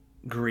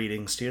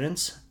Greetings,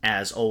 students.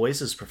 As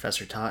always, is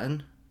Professor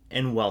Totten,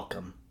 and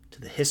welcome to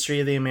the History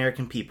of the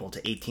American People to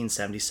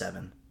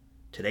 1877.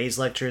 Today's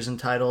lecture is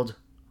entitled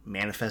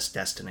Manifest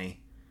Destiny.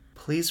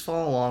 Please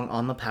follow along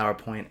on the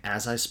PowerPoint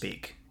as I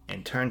speak,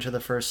 and turn to the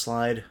first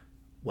slide,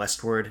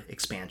 Westward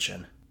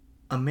Expansion.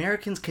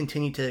 Americans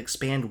continued to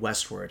expand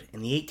westward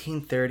in the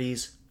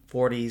 1830s,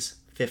 40s,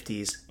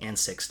 50s, and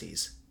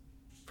 60s.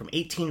 From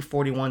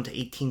 1841 to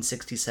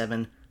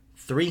 1867,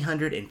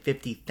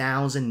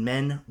 350,000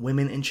 men,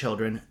 women, and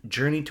children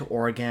journeyed to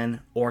Oregon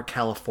or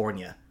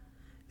California.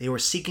 They were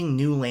seeking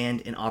new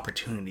land and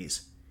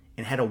opportunities,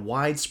 and had a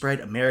widespread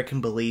American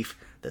belief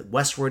that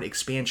westward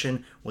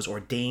expansion was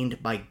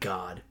ordained by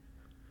God.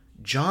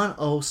 John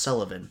O.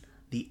 Sullivan,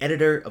 the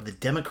editor of the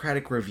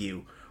Democratic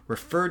Review,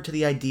 referred to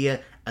the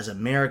idea as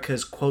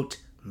America's,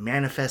 quote,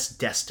 manifest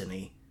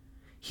destiny.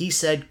 He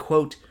said,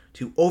 quote,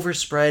 to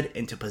overspread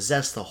and to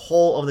possess the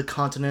whole of the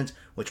continent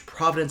which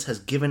Providence has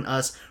given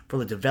us for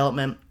the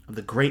development of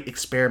the great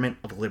experiment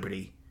of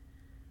liberty.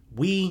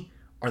 We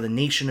are the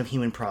nation of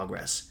human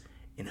progress,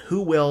 and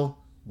who will,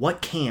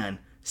 what can,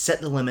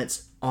 set the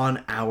limits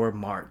on our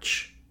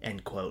march,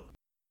 end quote.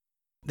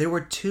 There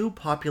were two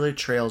popular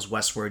trails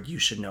westward you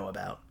should know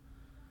about.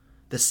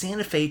 The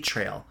Santa Fe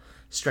Trail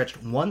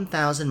stretched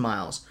 1,000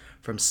 miles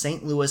from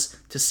St. Louis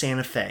to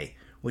Santa Fe,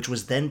 which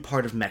was then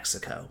part of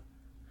Mexico.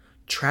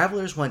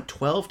 Travelers went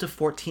 12 to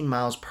 14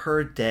 miles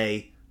per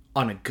day,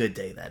 on a good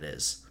day that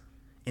is,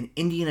 and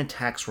Indian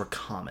attacks were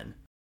common.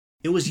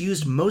 It was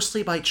used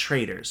mostly by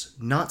traders,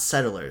 not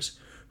settlers,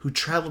 who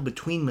traveled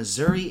between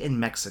Missouri and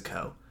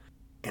Mexico,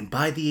 and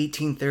by the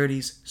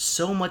 1830s,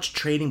 so much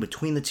trading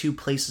between the two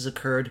places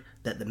occurred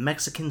that the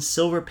Mexican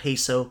silver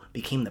peso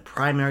became the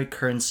primary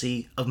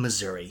currency of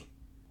Missouri.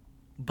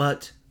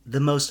 But the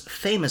most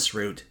famous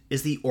route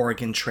is the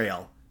Oregon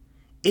Trail.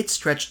 It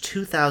stretched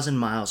 2,000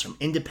 miles from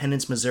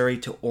Independence, Missouri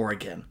to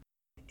Oregon.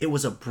 It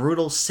was a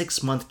brutal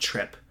 6-month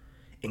trip,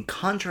 and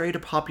contrary to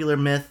popular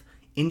myth,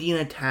 Indian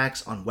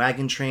attacks on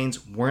wagon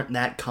trains weren't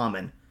that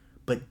common,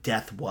 but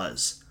death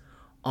was.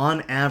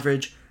 On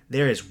average,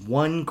 there is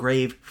one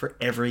grave for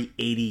every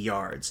 80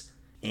 yards.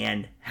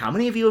 And how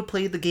many of you have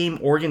played the game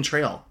Oregon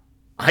Trail?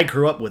 I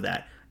grew up with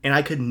that, and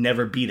I could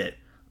never beat it.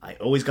 I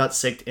always got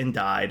sick and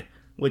died,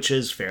 which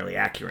is fairly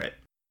accurate.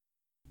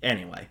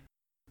 Anyway.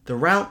 The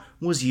route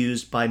was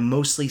used by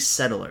mostly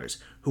settlers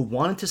who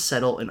wanted to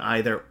settle in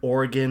either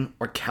Oregon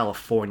or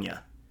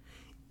California.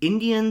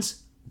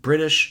 Indians,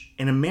 British,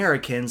 and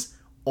Americans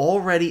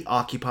already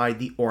occupied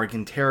the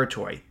Oregon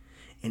Territory,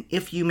 and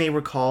if you may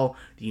recall,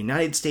 the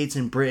United States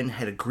and Britain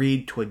had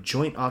agreed to a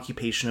joint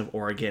occupation of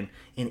Oregon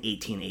in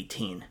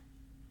 1818.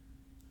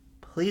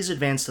 Please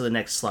advance to the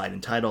next slide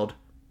entitled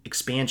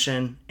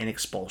Expansion and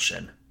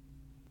Expulsion.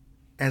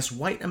 As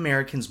white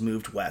Americans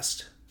moved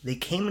west, they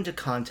came into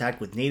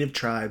contact with native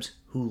tribes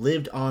who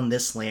lived on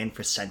this land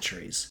for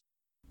centuries.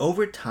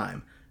 Over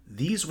time,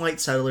 these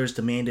white settlers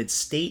demanded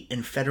state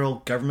and federal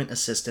government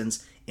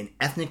assistance in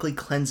ethnically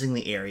cleansing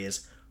the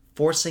areas,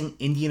 forcing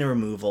Indian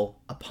removal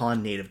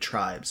upon native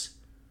tribes.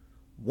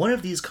 One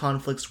of these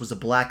conflicts was the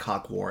Black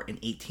Hawk War in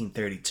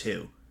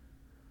 1832.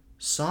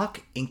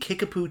 Sauk and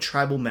Kickapoo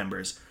tribal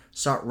members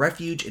sought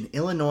refuge in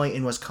Illinois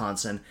and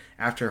Wisconsin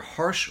after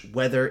harsh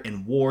weather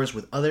and wars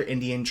with other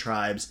Indian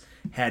tribes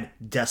had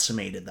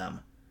decimated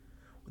them.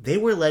 They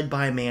were led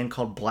by a man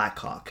called Black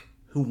Hawk,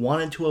 who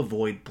wanted to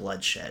avoid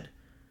bloodshed.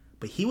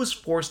 But he was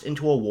forced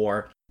into a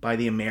war by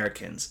the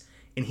Americans,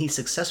 and he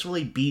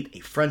successfully beat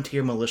a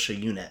frontier militia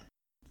unit.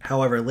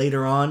 However,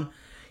 later on,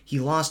 he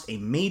lost a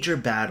major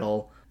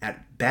battle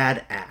at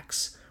Bad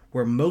Axe,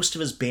 where most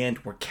of his band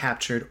were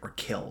captured or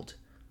killed.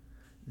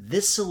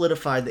 This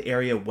solidified the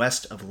area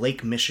west of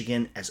Lake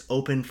Michigan as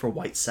open for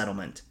white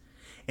settlement,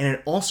 and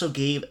it also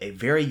gave a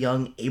very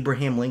young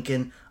Abraham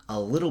Lincoln a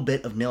little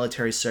bit of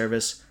military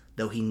service,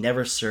 though he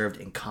never served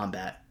in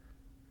combat.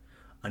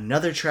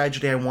 Another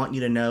tragedy I want you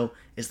to know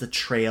is the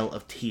Trail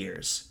of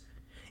Tears.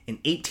 In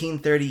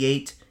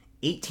 1838,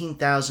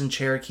 18,000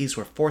 Cherokees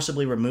were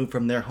forcibly removed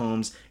from their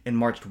homes and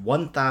marched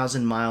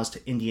 1,000 miles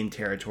to Indian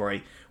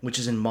Territory, which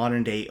is in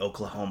modern-day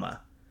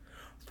Oklahoma.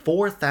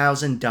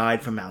 4,000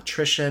 died from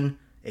malnutrition,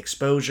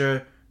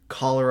 exposure,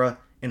 cholera,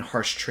 and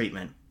harsh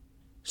treatment.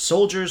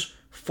 Soldiers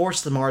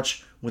forced the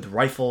march with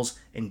rifles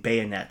and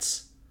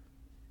bayonets.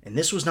 And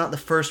this was not the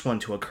first one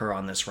to occur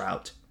on this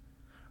route.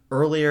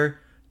 Earlier,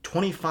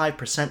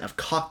 25% of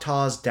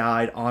Choctaws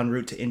died en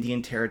route to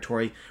Indian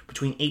Territory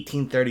between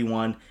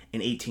 1831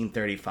 and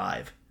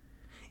 1835.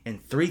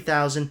 And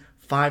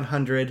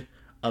 3,500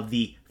 of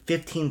the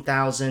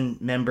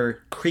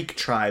 15,000-member Creek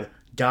tribe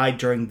died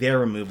during their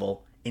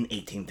removal in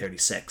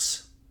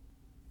 1836.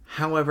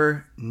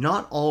 However,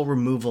 not all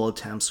removal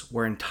attempts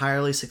were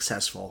entirely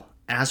successful,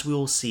 as we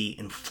will see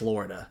in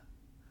Florida.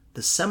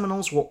 The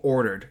Seminoles were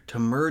ordered to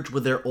merge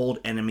with their old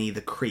enemy,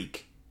 the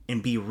Creek,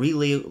 and be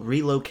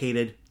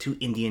relocated to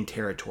Indian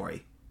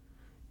Territory.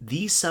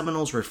 These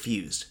Seminoles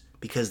refused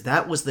because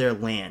that was their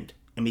land,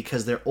 and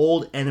because their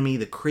old enemy,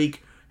 the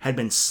Creek, had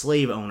been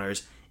slave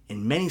owners,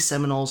 and many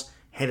Seminoles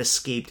had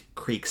escaped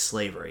Creek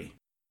slavery.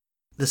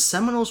 The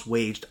Seminoles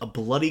waged a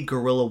bloody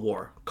guerrilla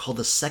war called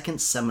the Second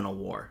Seminole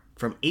War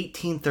from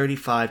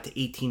 1835 to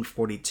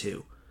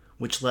 1842,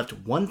 which left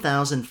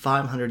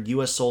 1,500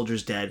 U.S.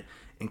 soldiers dead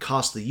and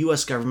cost the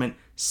U.S. government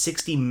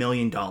 $60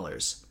 million.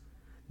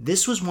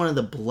 This was one of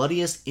the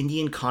bloodiest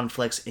Indian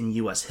conflicts in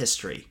U.S.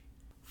 history.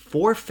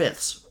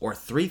 4/5, or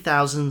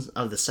 3,000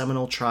 of the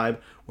Seminole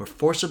tribe were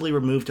forcibly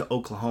removed to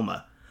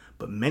Oklahoma,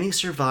 but many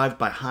survived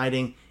by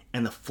hiding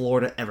in the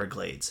Florida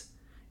Everglades,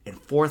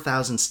 and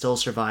 4,000 still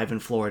survive in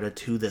Florida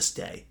to this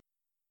day.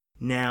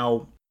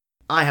 Now,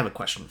 I have a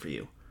question for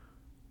you.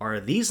 Are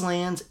these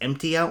lands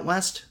empty out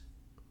west?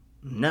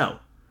 No.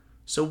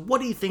 So what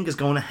do you think is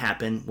going to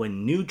happen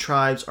when new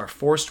tribes are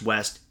forced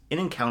west and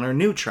encounter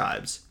new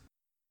tribes?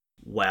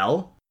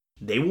 Well,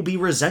 they will be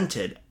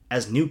resented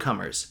as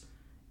newcomers,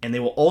 and they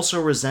will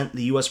also resent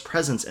the U.S.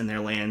 presence in their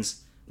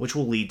lands, which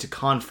will lead to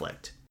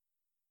conflict.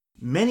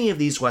 Many of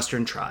these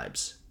western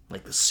tribes,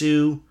 like the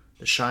Sioux,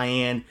 the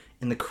Cheyenne,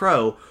 and the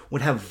Crow,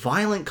 would have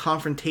violent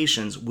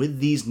confrontations with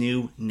these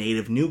new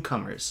native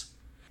newcomers,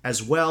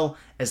 as well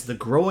as the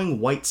growing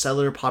white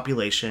settler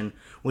population,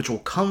 which will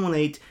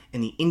culminate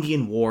in the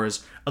Indian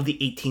Wars of the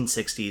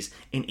 1860s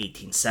and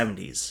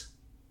 1870s.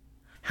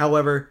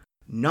 However,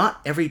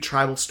 not every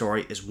tribal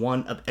story is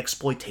one of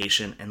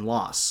exploitation and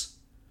loss.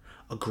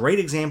 A great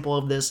example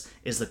of this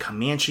is the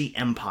Comanche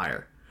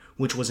Empire,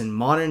 which was in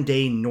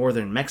modern-day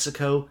northern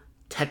Mexico,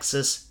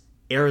 Texas,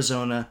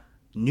 Arizona,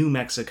 New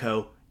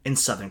Mexico, and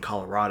southern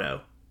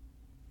Colorado.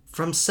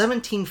 From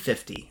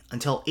 1750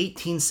 until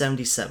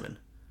 1877,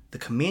 the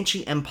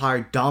Comanche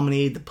Empire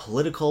dominated the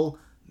political,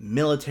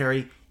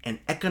 military, and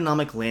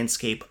economic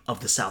landscape of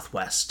the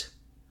Southwest.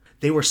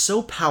 They were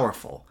so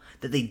powerful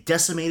that they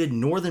decimated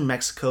northern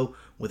Mexico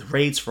with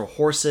raids for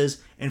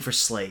horses and for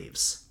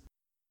slaves.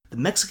 The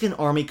Mexican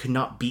army could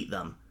not beat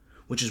them,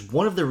 which is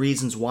one of the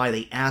reasons why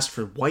they asked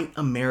for white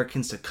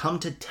Americans to come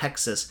to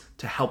Texas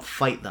to help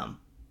fight them.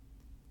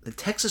 The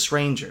Texas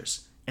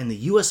Rangers and the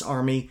U.S.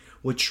 Army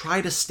would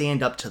try to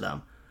stand up to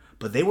them,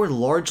 but they were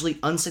largely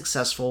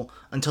unsuccessful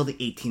until the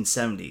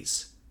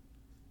 1870s.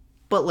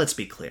 But let's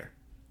be clear,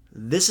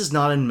 this is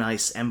not a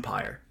nice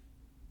empire.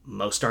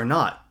 Most are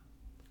not.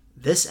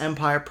 This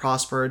empire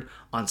prospered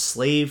on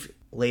slave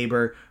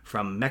labor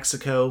from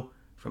Mexico,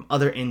 from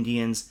other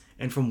Indians,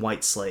 and from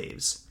white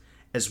slaves,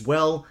 as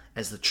well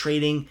as the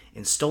trading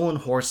in stolen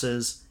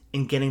horses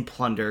and getting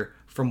plunder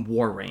from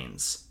war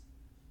reigns.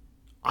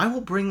 I will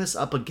bring this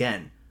up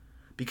again,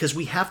 because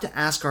we have to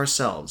ask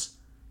ourselves,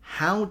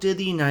 how did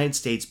the United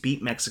States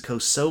beat Mexico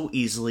so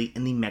easily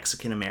in the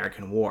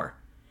Mexican-American War?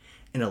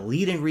 And a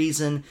leading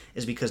reason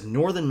is because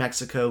northern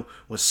Mexico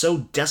was so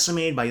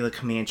decimated by the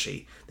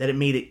Comanche that it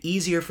made it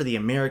easier for the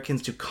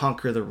Americans to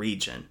conquer the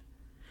region.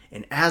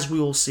 And as we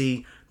will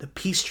see, the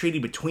peace treaty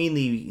between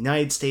the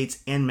United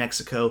States and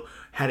Mexico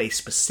had a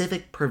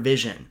specific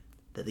provision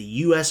that the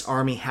U.S.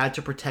 Army had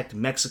to protect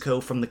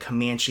Mexico from the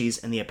Comanches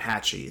and the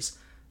Apaches.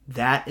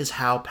 That is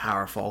how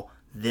powerful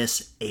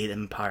this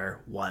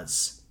empire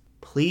was.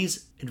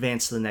 Please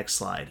advance to the next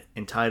slide,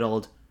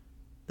 entitled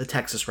The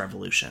Texas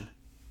Revolution.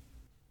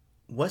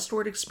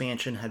 Westward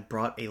expansion had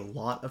brought a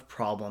lot of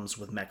problems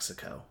with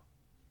Mexico.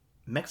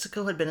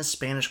 Mexico had been a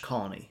Spanish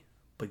colony,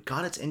 but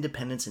got its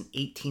independence in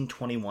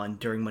 1821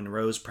 during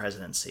Monroe's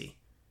presidency.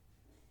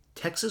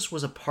 Texas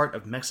was a part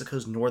of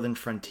Mexico's northern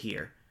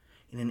frontier,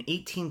 and in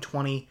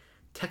 1820,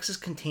 Texas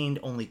contained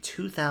only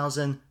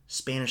 2,000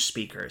 Spanish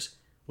speakers,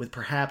 with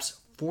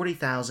perhaps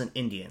 40,000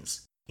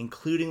 Indians,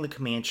 including the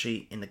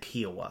Comanche and the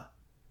Kiowa.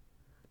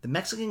 The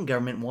Mexican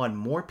government wanted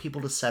more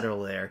people to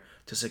settle there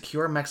to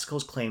secure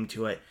Mexico's claim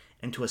to it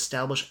and to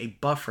establish a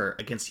buffer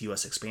against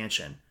U.S.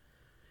 expansion.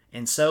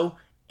 And so,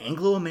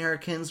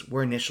 Anglo-Americans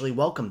were initially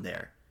welcomed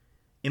there.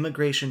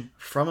 Immigration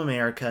from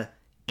America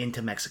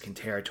into Mexican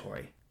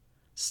territory.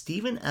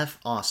 Stephen F.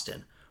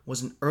 Austin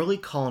was an early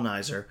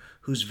colonizer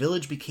whose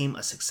village became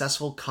a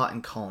successful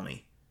cotton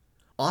colony.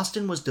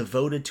 Austin was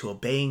devoted to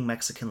obeying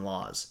Mexican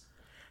laws.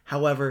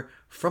 However,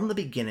 from the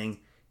beginning,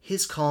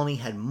 his colony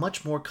had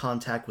much more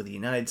contact with the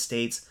United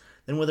States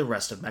than with the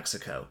rest of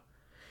Mexico.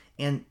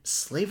 And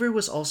slavery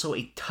was also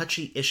a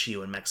touchy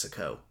issue in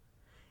Mexico.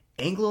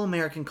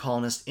 Anglo-American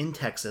colonists in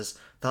Texas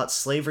thought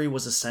slavery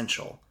was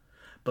essential,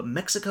 but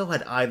Mexico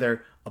had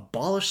either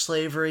abolished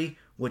slavery,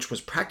 which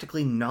was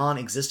practically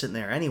non-existent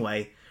there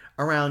anyway,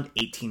 around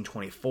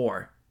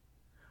 1824.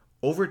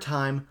 Over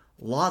time,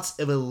 lots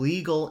of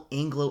illegal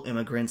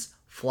Anglo-immigrants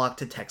flocked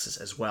to Texas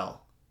as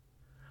well.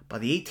 By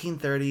the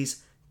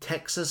 1830s,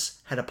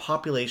 Texas had a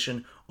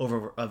population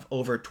of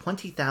over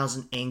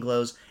 20,000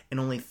 Anglos and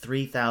only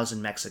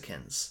 3,000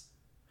 Mexicans.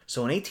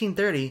 So in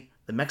 1830,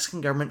 the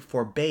Mexican government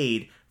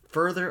forbade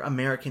further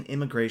American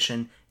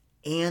immigration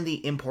and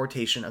the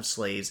importation of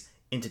slaves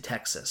into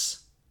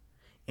Texas.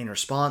 In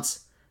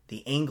response,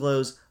 the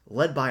Anglos,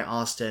 led by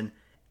Austin,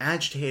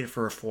 agitated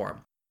for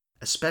reform,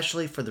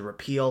 especially for the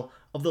repeal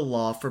of the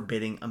law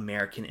forbidding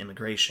American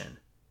immigration.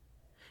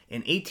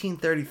 In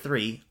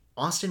 1833,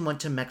 Austin went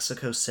to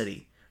Mexico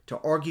City to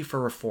argue for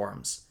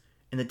reforms,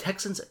 and the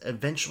Texans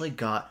eventually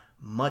got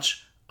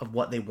much of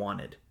what they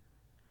wanted.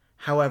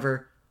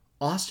 However,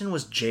 Austin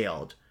was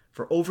jailed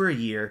for over a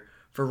year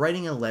for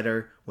writing a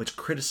letter which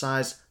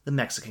criticized the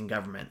Mexican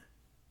government.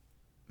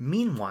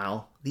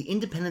 Meanwhile, the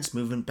independence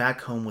movement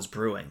back home was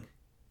brewing.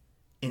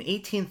 In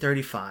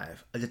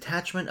 1835, a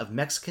detachment of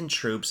Mexican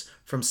troops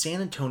from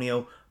San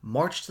Antonio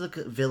marched to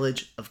the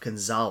village of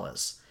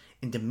Gonzales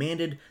and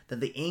demanded that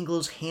the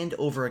Anglos hand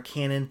over a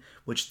cannon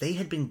which they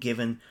had been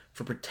given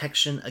for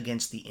protection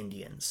against the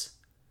Indians.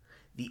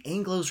 The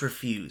Anglos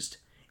refused,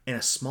 and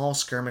a small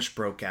skirmish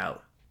broke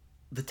out.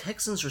 The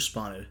Texans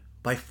responded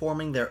by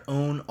forming their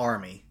own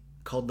army,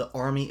 called the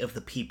Army of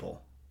the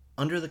People,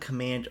 under the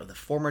command of the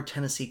former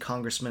Tennessee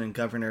Congressman and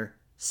Governor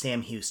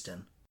Sam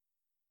Houston.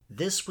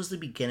 This was the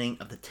beginning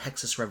of the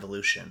Texas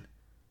Revolution.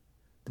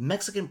 The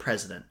Mexican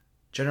president,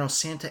 General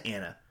Santa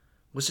Anna,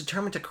 was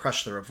determined to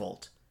crush the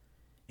revolt,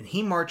 and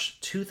he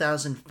marched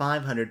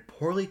 2,500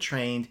 poorly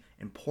trained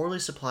and poorly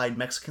supplied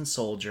Mexican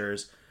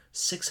soldiers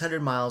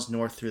 600 miles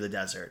north through the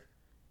desert.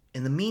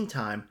 In the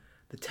meantime,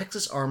 the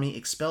Texas Army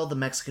expelled the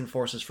Mexican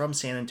forces from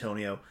San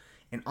Antonio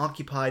and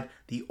occupied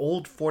the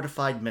old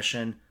fortified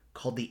mission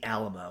called the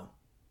Alamo.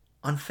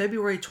 On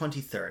February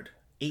 23,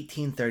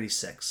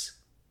 1836,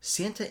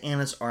 Santa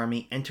Anna's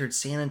army entered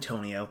San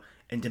Antonio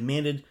and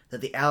demanded that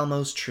the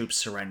Alamo's troops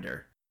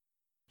surrender.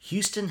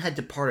 Houston had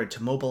departed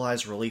to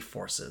mobilize relief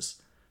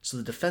forces, so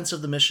the defense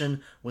of the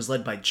mission was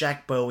led by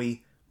Jack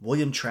Bowie,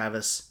 William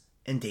Travis,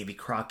 and Davy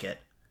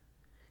Crockett.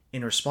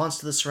 In response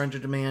to the surrender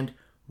demand,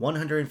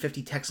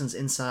 150 Texans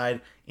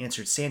inside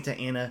answered Santa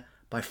Anna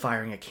by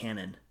firing a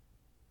cannon.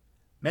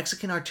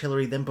 Mexican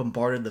artillery then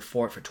bombarded the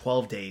fort for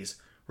 12 days,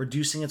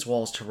 reducing its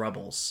walls to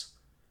rubbles.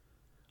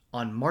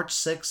 On March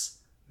 6,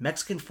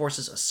 Mexican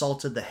forces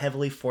assaulted the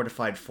heavily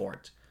fortified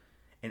fort,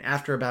 and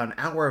after about an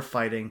hour of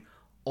fighting,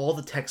 all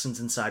the Texans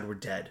inside were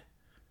dead.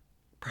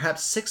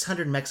 Perhaps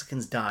 600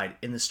 Mexicans died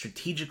in the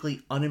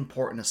strategically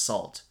unimportant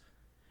assault,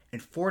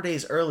 and 4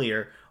 days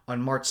earlier,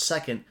 on March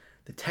 2nd,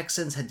 the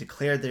Texans had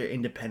declared their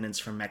independence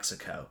from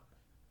Mexico.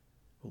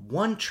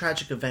 One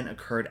tragic event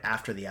occurred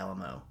after the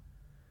Alamo.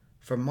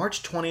 From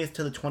March 20th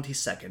to the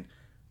 22nd,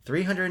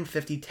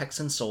 350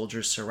 Texan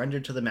soldiers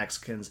surrendered to the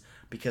Mexicans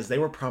because they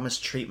were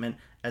promised treatment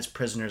as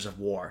prisoners of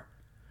war.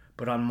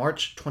 But on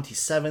March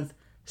 27th,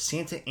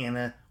 Santa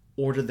Anna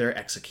ordered their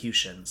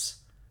executions.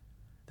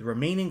 The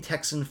remaining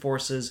Texan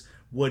forces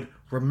would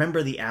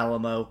remember the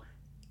Alamo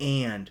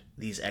and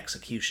these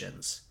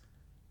executions.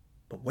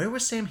 But where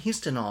was Sam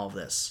Houston in all of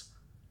this?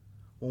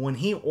 Well, when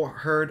he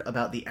heard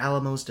about the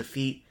Alamo's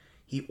defeat,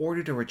 he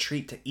ordered a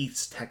retreat to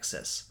East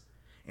Texas.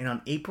 And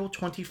on April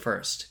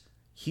 21st,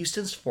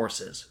 Houston's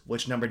forces,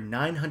 which numbered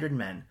 900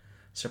 men,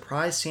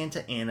 surprised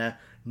Santa Anna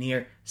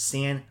near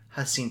San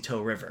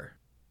Jacinto River.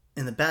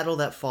 In the battle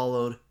that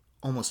followed,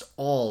 almost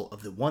all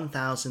of the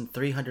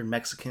 1,300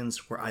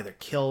 Mexicans were either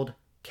killed,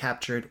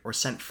 captured, or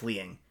sent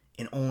fleeing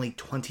in only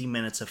 20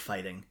 minutes of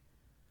fighting.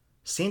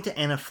 Santa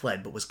Anna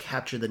fled but was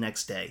captured the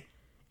next day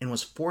and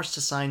was forced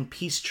to sign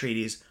peace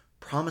treaties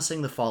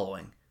promising the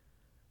following.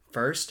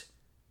 First,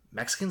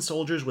 Mexican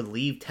soldiers would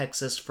leave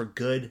Texas for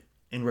good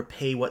and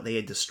repay what they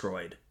had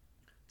destroyed.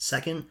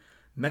 Second,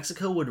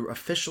 Mexico would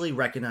officially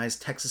recognize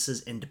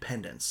Texas's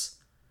independence.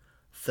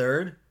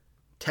 Third,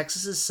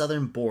 Texas's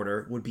southern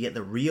border would be at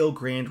the Rio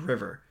Grande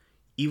River,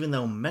 even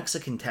though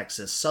Mexican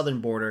Texas'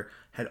 southern border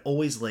had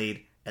always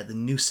laid at the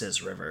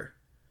Nueces River,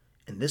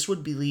 and this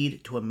would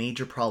lead to a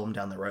major problem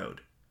down the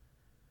road.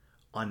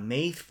 On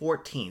May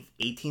 14,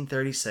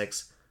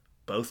 1836,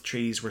 both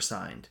treaties were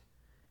signed,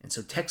 and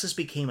so Texas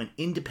became an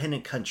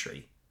independent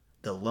country,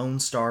 the Lone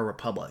Star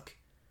Republic.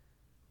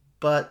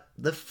 But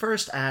the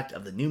first act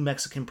of the new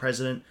Mexican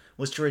president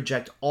was to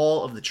reject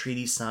all of the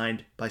treaties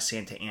signed by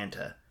Santa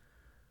Anna.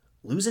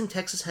 Losing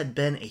Texas had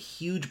been a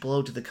huge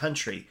blow to the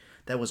country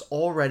that was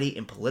already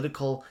in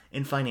political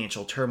and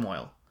financial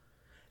turmoil.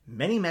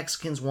 Many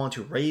Mexicans wanted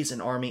to raise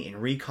an army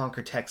and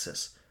reconquer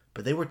Texas,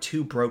 but they were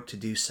too broke to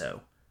do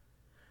so.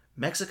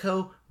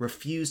 Mexico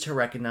refused to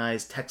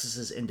recognize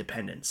Texas's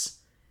independence,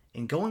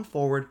 and going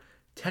forward,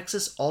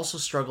 Texas also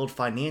struggled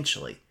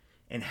financially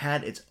and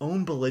had its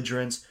own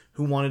belligerents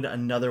who wanted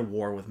another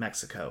war with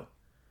Mexico.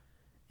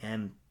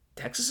 And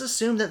Texas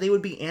assumed that they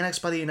would be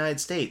annexed by the United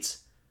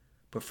States,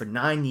 but for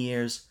 9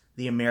 years,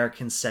 the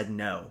Americans said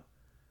no.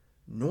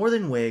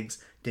 Northern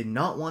Whigs did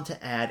not want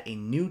to add a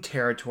new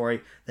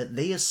territory that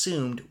they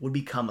assumed would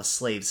become a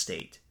slave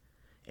state,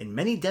 and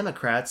many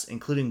Democrats,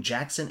 including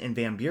Jackson and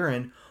Van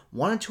Buren,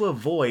 wanted to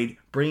avoid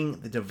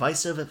bringing the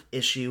divisive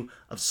issue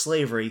of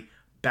slavery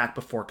back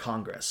before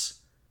Congress.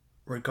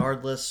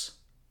 Regardless,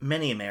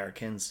 many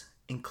Americans,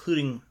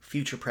 including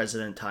future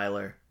President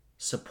Tyler,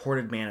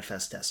 supported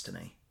Manifest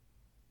Destiny.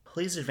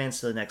 Please advance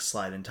to the next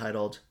slide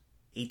entitled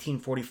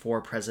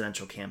 1844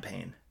 Presidential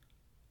Campaign.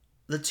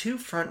 The two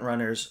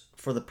frontrunners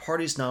for the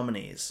party's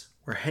nominees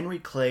were Henry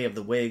Clay of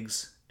the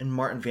Whigs and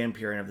Martin Van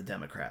Buren of the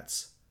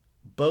Democrats,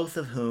 both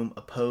of whom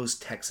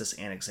opposed Texas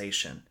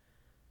annexation.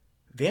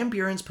 Van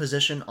Buren's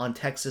position on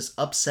Texas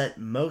upset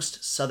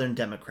most Southern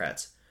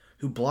Democrats,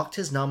 who blocked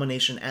his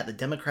nomination at the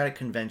Democratic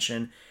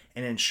Convention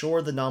and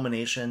ensured the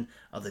nomination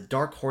of the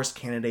dark horse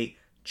candidate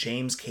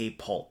James K.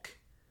 Polk.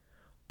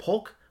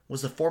 Polk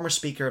was the former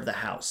Speaker of the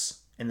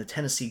House and the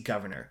Tennessee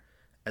governor,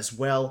 as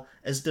well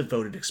as a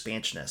devoted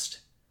expansionist.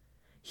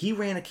 He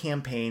ran a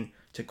campaign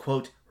to,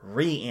 quote,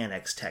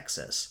 re-annex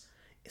Texas,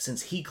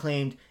 since he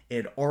claimed it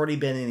had already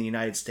been in the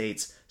United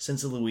States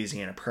since the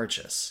Louisiana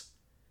Purchase.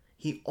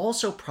 He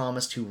also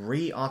promised to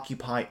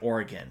reoccupy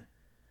Oregon.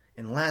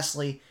 And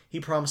lastly, he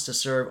promised to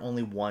serve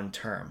only one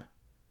term.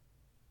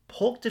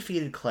 Polk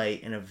defeated Clay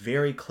in a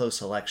very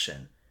close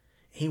election.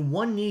 He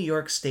won New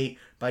York State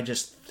by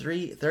just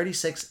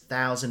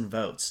 36,000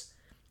 votes.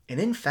 And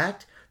in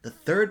fact, the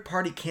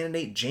third-party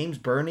candidate James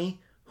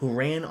Birney, who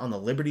ran on the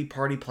Liberty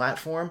Party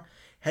platform,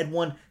 had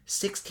won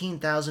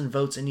 16,000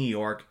 votes in New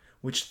York,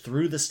 which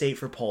threw the state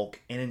for Polk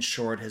and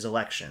ensured his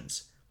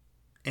elections.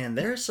 And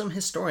there are some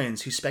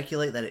historians who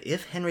speculate that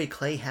if Henry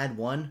Clay had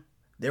won,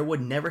 there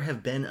would never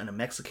have been a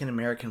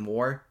Mexican-American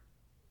War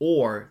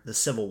or the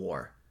Civil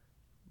War.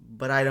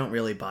 But I don't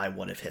really buy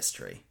what if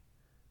history.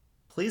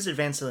 Please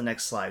advance to the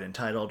next slide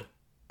entitled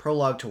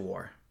Prologue to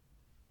War.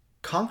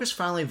 Congress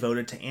finally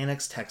voted to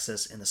annex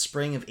Texas in the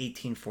spring of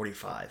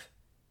 1845,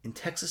 and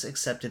Texas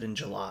accepted in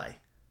July.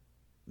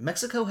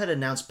 Mexico had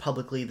announced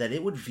publicly that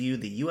it would view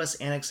the U.S.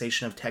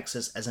 annexation of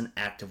Texas as an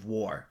act of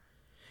war,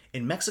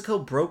 and Mexico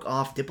broke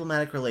off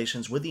diplomatic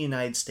relations with the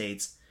United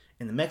States,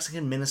 and the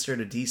Mexican minister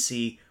to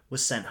D.C.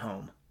 was sent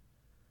home.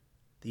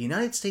 The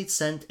United States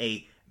sent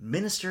a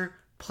minister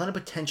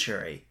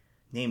plenipotentiary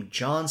named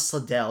John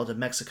Slidell to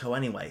Mexico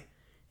anyway,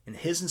 and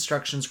his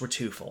instructions were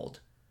twofold: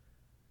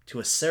 to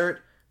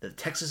assert that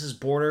Texas's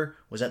border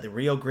was at the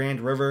Rio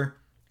Grande River,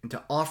 and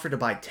to offer to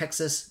buy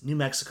Texas, New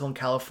Mexico, and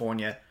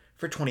California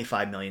for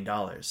 $25 million.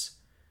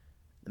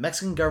 The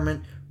Mexican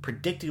government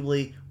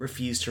predictably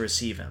refused to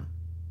receive him,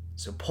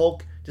 so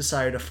Polk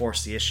decided to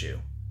force the issue.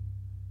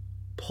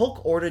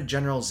 Polk ordered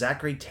General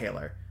Zachary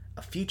Taylor,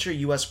 a future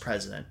U.S.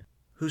 president,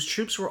 whose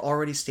troops were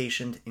already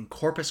stationed in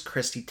Corpus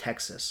Christi,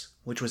 Texas,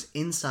 which was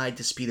inside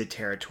disputed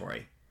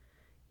territory.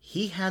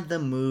 He had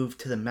them move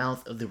to the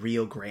mouth of the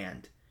Rio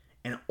Grande,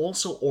 and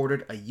also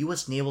ordered a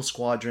U.S. naval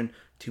squadron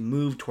to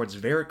move towards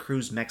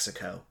Veracruz,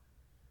 Mexico.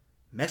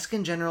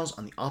 Mexican generals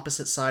on the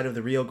opposite side of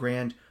the Rio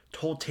Grande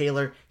told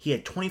Taylor he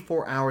had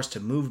 24 hours to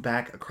move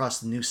back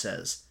across the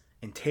Nueces,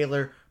 and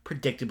Taylor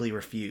predictably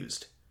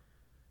refused.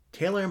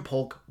 Taylor and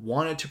Polk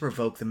wanted to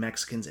provoke the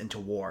Mexicans into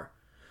war,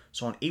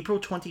 so on April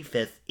 25,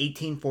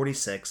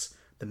 1846,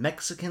 the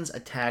Mexicans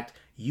attacked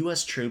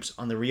U.S. troops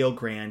on the Rio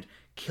Grande,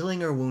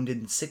 killing or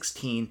wounded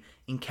 16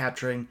 and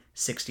capturing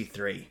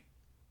 63.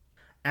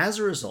 As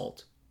a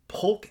result,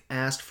 Polk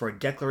asked for a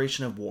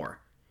declaration of war.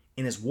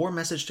 In his war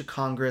message to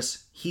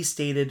Congress, he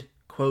stated,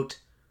 quote,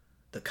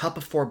 "The cup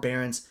of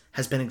forbearance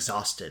has been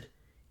exhausted,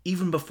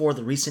 even before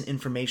the recent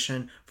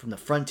information from the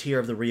frontier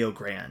of the Rio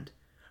Grande.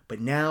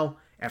 But now,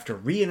 after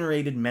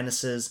reiterated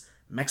menaces,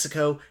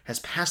 Mexico has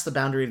passed the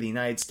boundary of the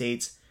United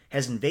States,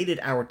 has invaded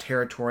our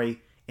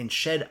territory, and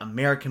shed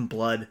American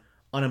blood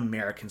on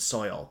American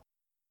soil.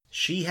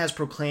 She has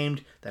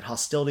proclaimed that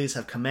hostilities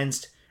have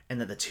commenced and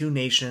that the two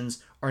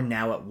nations are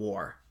now at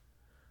war."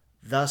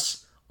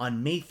 Thus,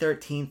 on May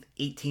 13,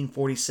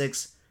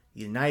 1846,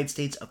 the United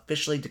States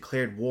officially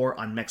declared war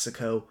on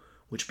Mexico,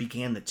 which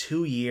began the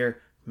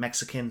 2-year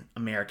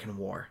Mexican-American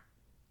War.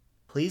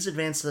 Please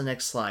advance to the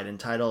next slide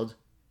entitled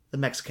The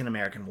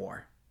Mexican-American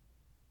War.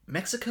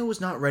 Mexico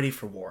was not ready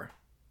for war,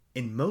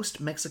 and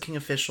most Mexican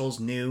officials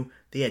knew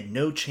they had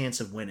no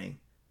chance of winning.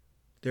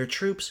 Their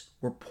troops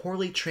were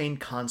poorly trained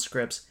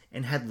conscripts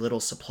and had little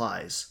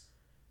supplies.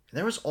 And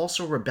there was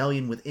also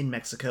rebellion within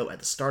Mexico at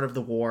the start of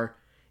the war,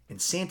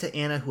 and Santa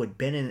Anna, who had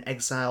been in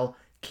exile,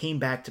 came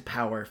back to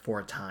power for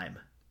a time.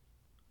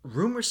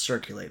 Rumors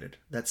circulated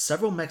that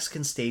several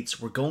Mexican states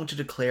were going to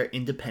declare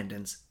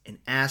independence and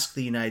ask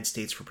the United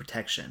States for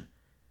protection.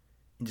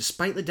 And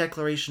despite the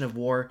declaration of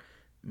war,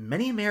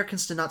 many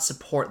Americans did not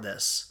support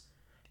this.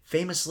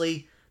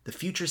 Famously, the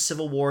future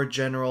Civil War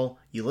general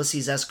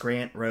Ulysses S.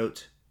 Grant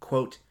wrote,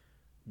 quote,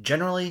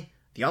 "Generally,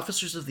 the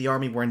officers of the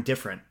Army were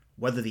indifferent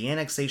whether the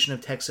annexation of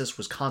Texas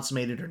was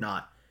consummated or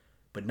not,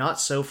 but not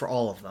so for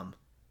all of them.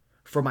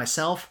 For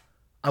myself,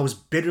 I was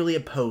bitterly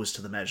opposed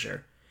to the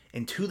measure,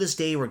 and to this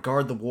day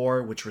regard the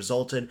war which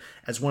resulted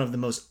as one of the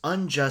most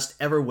unjust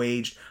ever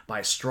waged by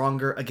a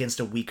stronger against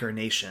a weaker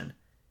nation.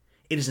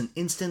 It is an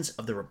instance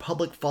of the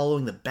Republic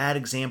following the bad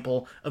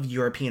example of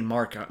European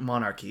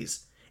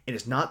monarchies. It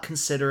is not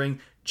considering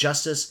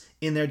justice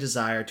in their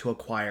desire to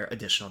acquire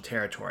additional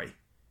territory."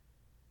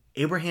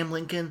 Abraham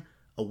Lincoln,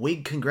 a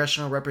Whig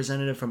congressional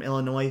representative from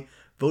Illinois,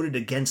 voted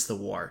against the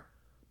war,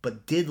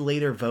 but did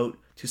later vote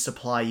to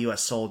supply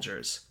U.S.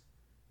 soldiers.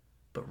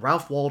 But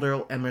Ralph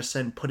Waldo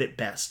Emerson put it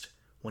best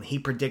when he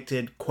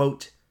predicted,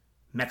 quote,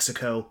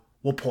 "Mexico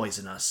will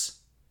poison us."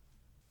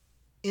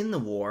 In the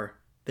war,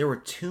 there were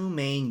two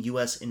main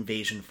U.S.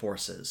 invasion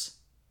forces.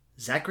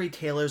 Zachary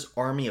Taylor's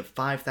army of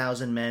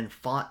 5,000 men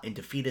fought and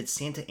defeated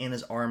Santa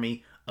Anna's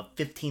army of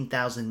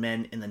 15,000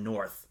 men in the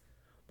north,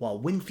 while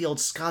Winfield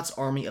Scott's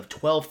army of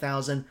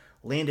 12,000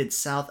 landed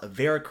south of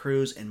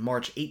Veracruz in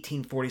March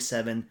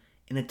 1847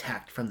 and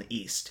attacked from the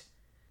east.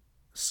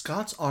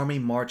 Scott's army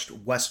marched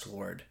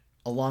westward,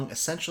 along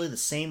essentially the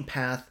same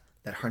path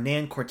that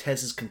Hernan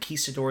Cortez's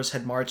conquistadors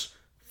had marched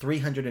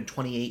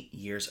 328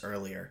 years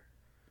earlier.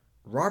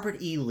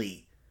 Robert E.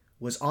 Lee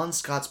was on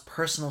Scott's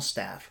personal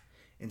staff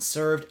and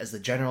served as the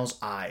general's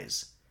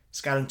eyes,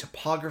 scouting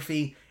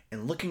topography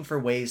and looking for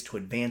ways to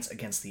advance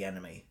against the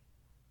enemy.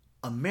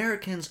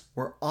 Americans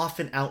were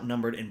often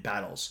outnumbered in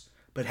battles,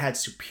 but had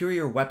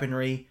superior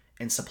weaponry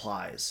and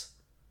supplies.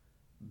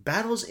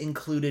 Battles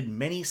included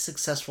many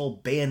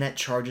successful bayonet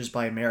charges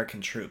by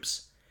American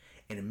troops,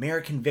 and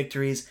American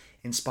victories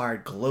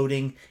inspired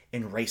gloating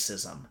and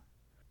racism.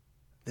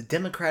 The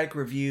Democratic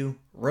Review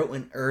wrote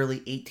in early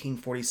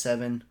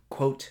 1847,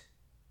 quote,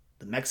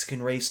 "The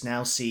Mexican race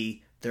now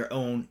see their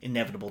own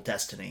inevitable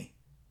destiny.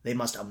 They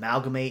must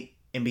amalgamate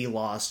and be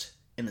lost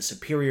in the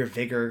superior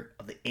vigor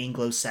of the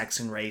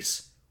Anglo-Saxon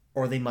race,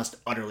 or they must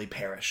utterly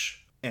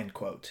perish." End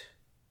quote.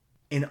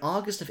 In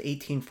August of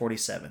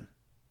 1847,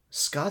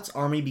 Scott's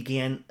army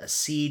began a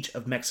siege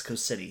of Mexico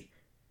City,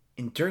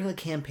 and during the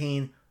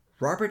campaign,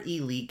 Robert E.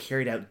 Lee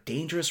carried out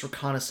dangerous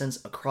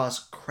reconnaissance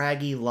across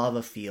craggy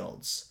lava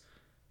fields.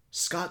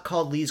 Scott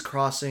called Lee's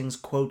crossings,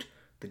 quote,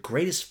 "the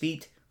greatest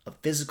feat of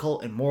physical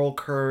and moral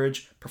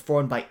courage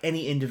performed by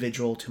any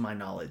individual to my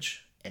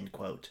knowledge," end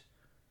quote.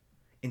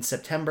 In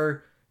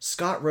September,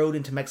 Scott rode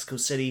into Mexico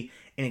City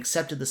and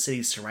accepted the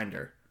city's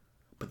surrender,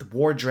 but the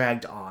war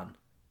dragged on.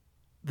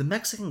 The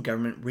Mexican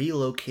government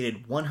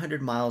relocated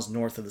 100 miles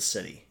north of the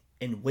city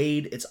and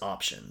weighed its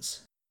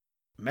options.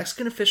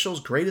 Mexican officials'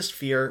 greatest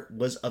fear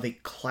was of a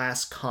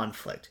class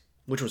conflict,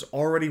 which was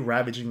already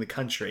ravaging the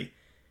country,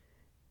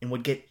 and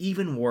would get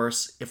even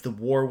worse if the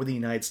war with the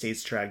United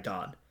States dragged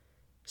on.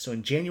 So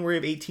in January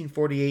of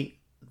 1848,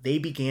 they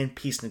began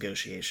peace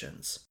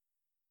negotiations.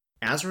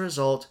 As a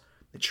result,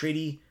 the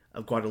Treaty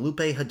of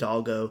Guadalupe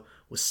Hidalgo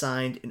was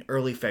signed in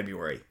early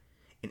February,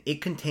 and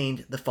it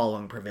contained the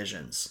following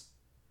provisions.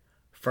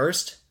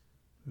 First,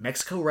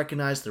 Mexico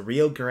recognized the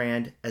Rio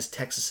Grande as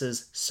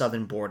Texas's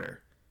southern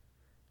border.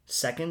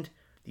 Second,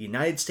 the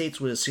United States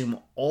would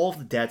assume all of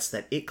the debts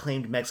that it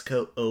claimed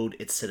Mexico owed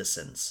its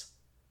citizens.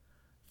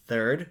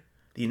 Third,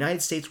 the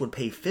United States would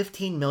pay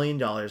 $15 million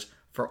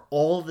for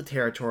all of the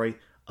territory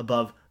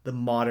above the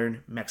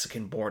modern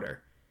Mexican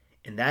border,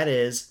 and that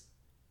is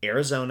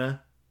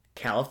Arizona,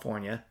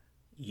 California,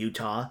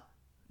 Utah,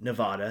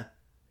 Nevada,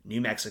 New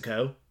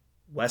Mexico,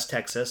 West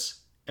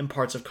Texas, and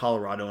parts of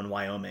Colorado and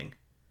Wyoming.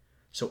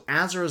 So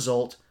as a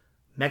result,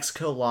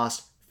 Mexico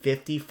lost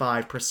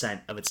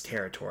 55% of its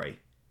territory.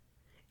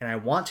 And I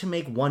want to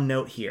make one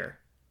note here.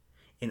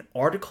 In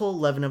Article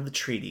 11 of the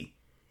treaty,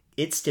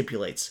 it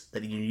stipulates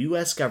that the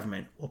U.S.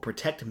 government will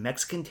protect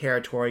Mexican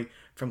territory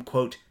from,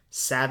 quote,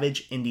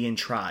 savage Indian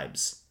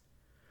tribes.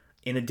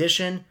 In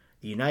addition,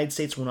 the United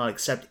States will not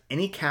accept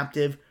any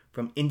captive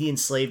from Indian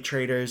slave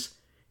traders,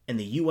 and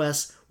the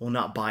U.S. will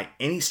not buy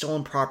any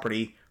stolen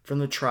property from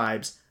the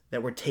tribes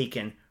that were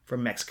taken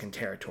from Mexican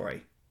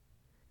territory.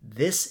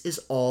 This is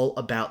all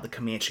about the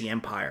Comanche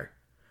Empire.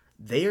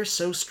 They are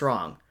so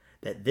strong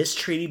that this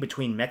treaty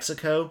between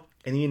Mexico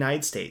and the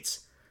United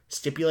States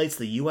stipulates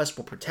the U.S.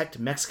 will protect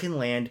Mexican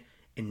land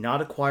and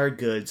not acquire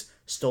goods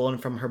stolen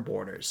from her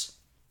borders.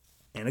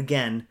 And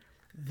again,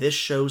 this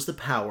shows the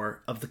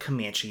power of the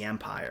Comanche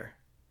Empire.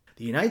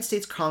 The United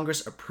States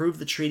Congress approved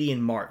the treaty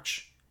in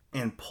March,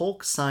 and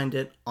Polk signed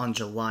it on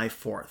July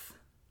 4th.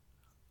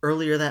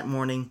 Earlier that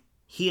morning,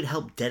 he had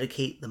helped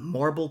dedicate the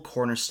marble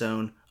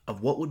cornerstone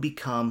of what would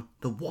become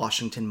the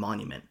Washington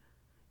Monument.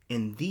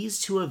 And these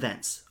two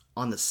events,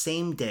 on the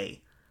same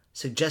day,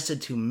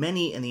 suggested to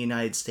many in the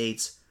United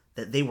States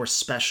that they were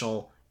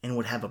special and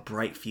would have a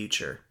bright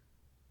future.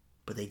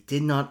 But they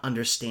did not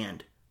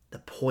understand the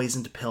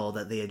poisoned pill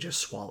that they had just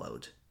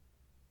swallowed.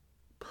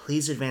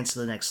 Please advance to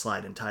the next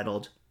slide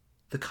entitled,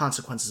 The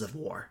Consequences of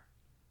War.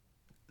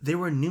 There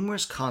were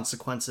numerous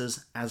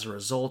consequences as a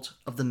result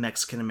of the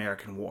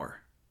Mexican-American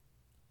War.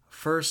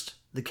 First,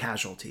 the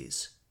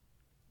casualties.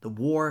 The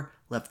war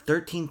left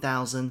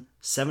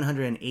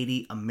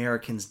 13,780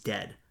 Americans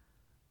dead,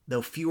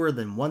 though fewer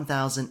than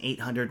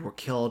 1,800 were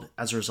killed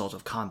as a result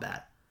of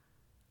combat.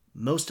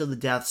 Most of the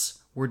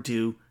deaths were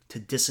due to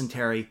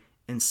dysentery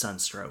and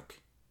sunstroke.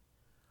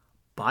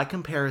 By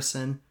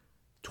comparison,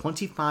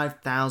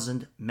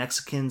 25,000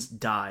 Mexicans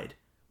died,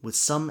 with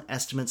some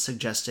estimates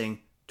suggesting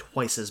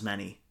twice as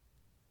many.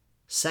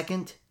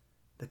 Second,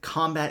 the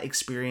combat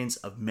experience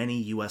of many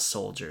U.S.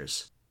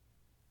 soldiers.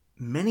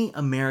 Many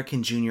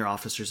American junior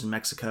officers in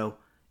Mexico,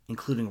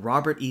 including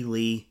Robert E.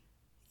 Lee,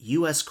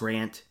 U.S.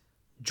 Grant,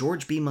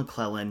 George B.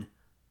 McClellan,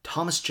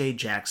 Thomas J.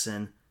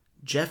 Jackson,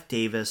 Jeff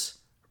Davis,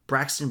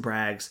 Braxton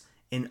Braggs,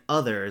 and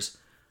others,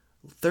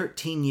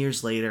 13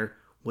 years later,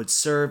 would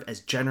serve as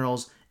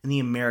generals in the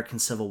American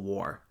Civil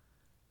War.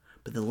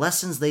 But the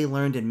lessons they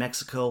learned in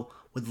Mexico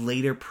would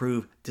later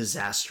prove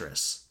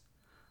disastrous.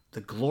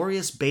 The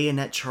glorious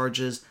bayonet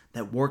charges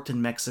that worked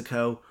in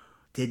Mexico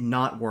did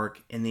not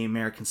work in the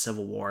American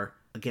Civil War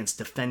against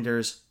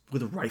defenders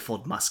with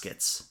rifled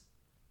muskets.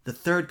 The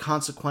third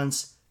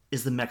consequence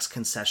is the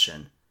Mexican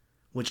Cession,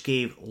 which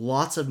gave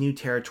lots of new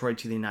territory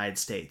to the United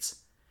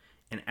States.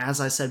 And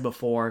as I said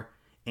before,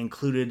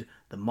 included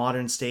the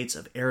modern states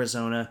of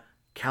Arizona,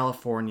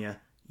 California,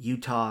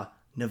 Utah,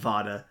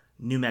 Nevada,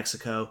 New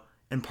Mexico,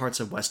 and parts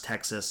of West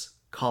Texas,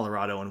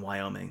 Colorado, and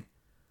Wyoming.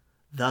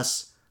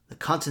 Thus, the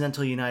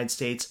continental United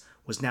States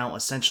was now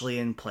essentially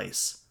in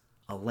place,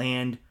 a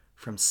land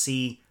from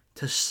sea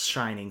to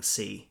shining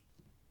sea.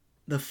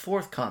 The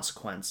fourth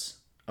consequence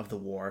of the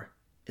war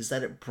is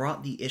that it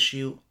brought the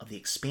issue of the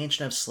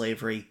expansion of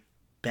slavery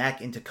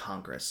back into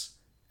Congress,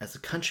 as the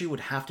country would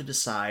have to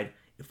decide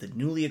if the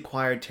newly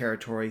acquired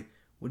territory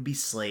would be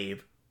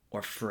slave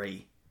or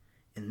free.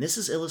 And this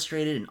is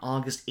illustrated in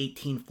August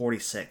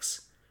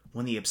 1846,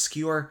 when the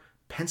obscure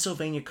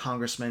Pennsylvania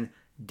Congressman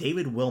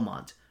David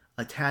Wilmot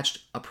attached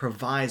a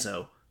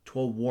proviso to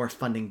a war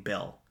funding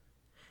bill.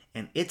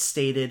 And it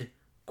stated,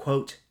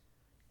 quote,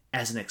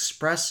 "As an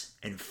express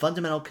and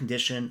fundamental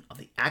condition of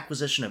the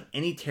acquisition of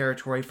any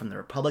territory from the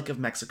Republic of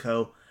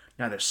Mexico,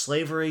 neither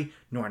slavery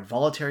nor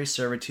involuntary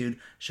servitude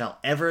shall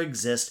ever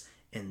exist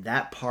in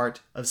that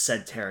part of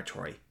said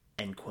territory."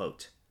 End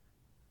quote.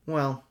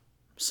 Well,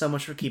 so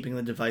much for keeping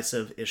the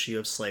divisive issue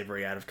of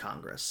slavery out of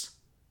Congress.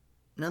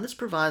 Now, this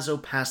proviso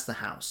passed the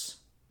House,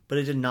 but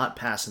it did not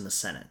pass in the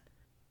Senate.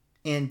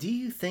 And do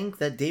you think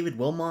that David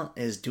Wilmot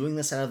is doing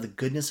this out of the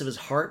goodness of his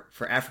heart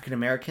for African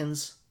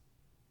Americans?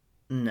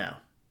 No.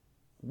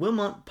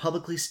 Wilmot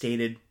publicly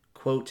stated,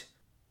 quote,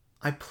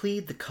 "I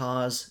plead the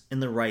cause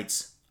and the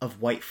rights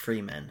of white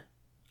freemen.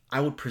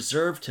 I would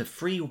preserve to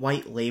free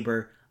white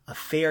labor a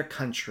fair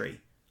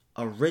country,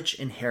 a rich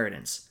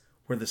inheritance,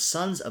 where the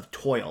sons of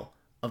toil,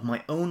 of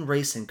my own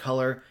race and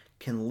color,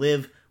 can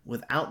live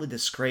without the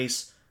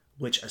disgrace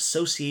which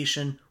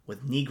association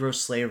with Negro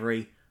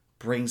slavery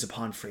brings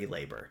upon free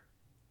labor."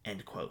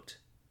 End quote.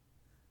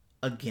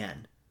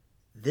 Again,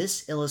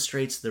 this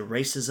illustrates the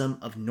racism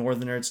of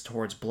Northerners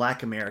towards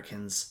Black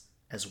Americans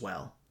as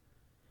well.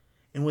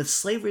 And with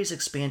slavery's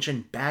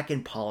expansion back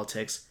in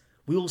politics,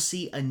 we will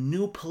see a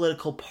new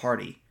political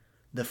party,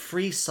 the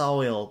Free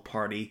Soil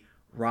Party,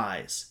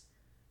 rise.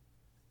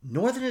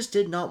 Northerners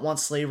did not want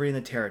slavery in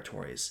the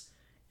territories,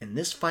 and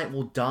this fight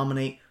will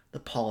dominate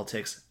the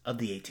politics of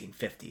the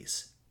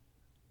 1850s.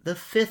 The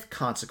fifth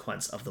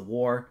consequence of the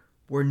war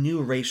were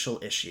new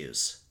racial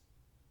issues.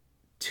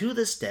 To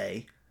this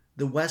day,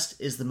 the West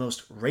is the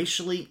most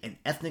racially and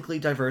ethnically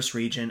diverse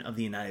region of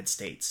the United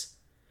States.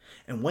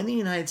 And when the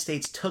United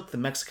States took the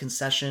Mexican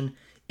Cession,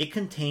 it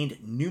contained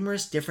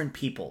numerous different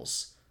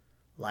peoples: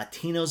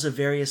 Latinos of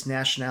various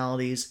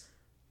nationalities,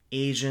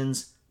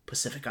 Asians,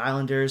 Pacific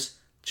Islanders,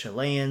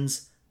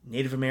 Chileans,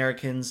 Native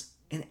Americans,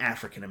 and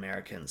African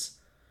Americans.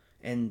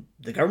 And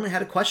the government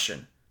had a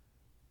question.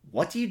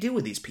 What do you do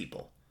with these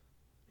people?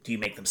 Do you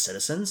make them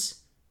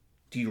citizens?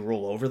 Do you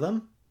rule over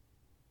them?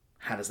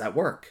 How does that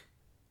work?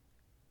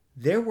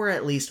 There were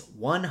at least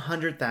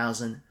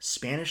 100,000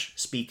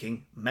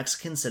 Spanish-speaking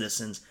Mexican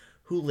citizens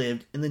who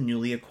lived in the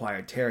newly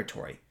acquired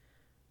territory.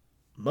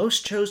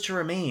 Most chose to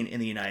remain in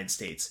the United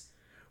States,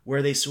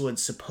 where they would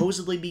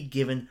supposedly be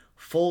given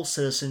full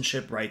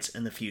citizenship rights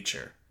in the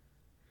future.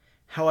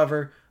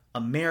 However,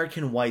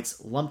 American whites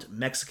lumped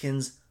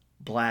Mexicans,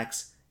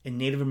 blacks, and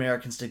Native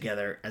Americans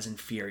together as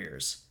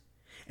inferiors.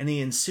 In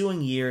the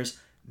ensuing years,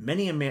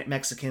 many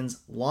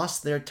Mexicans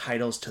lost their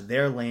titles to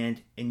their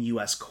land in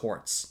U.S.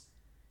 courts,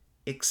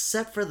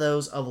 except for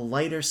those of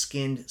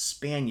lighter-skinned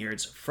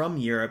Spaniards from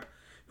Europe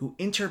who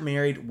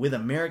intermarried with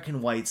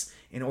American whites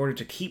in order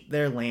to keep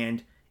their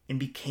land and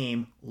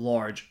became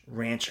large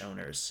ranch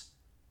owners.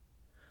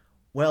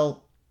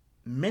 Well,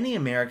 many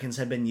Americans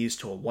had been used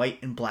to a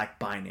white and black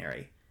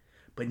binary,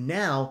 but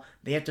now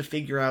they have to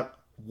figure out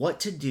what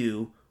to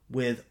do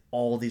with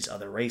all these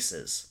other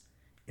races.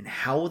 And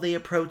how will they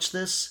approach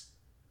this?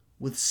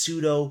 With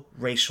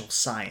pseudo-racial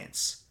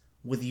science,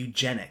 with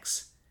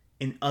eugenics,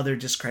 and other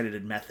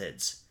discredited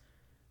methods.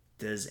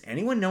 Does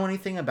anyone know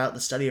anything about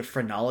the study of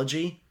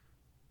phrenology?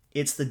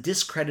 It's the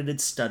discredited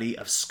study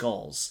of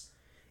skulls.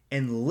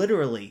 And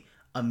literally,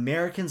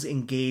 Americans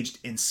engaged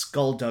in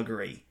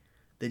skullduggery,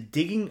 the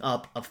digging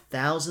up of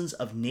thousands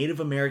of Native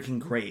American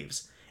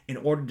graves in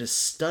order to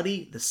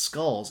study the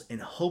skulls in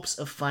hopes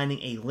of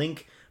finding a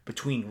link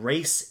between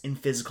race and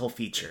physical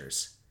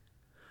features.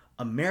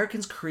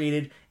 Americans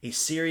created a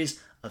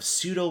series of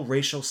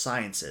pseudo-racial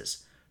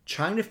sciences,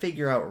 trying to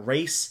figure out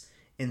race,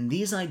 and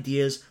these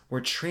ideas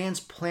were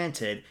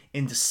transplanted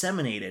and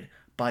disseminated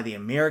by the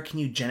American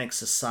Eugenics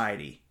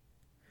Society.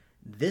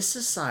 This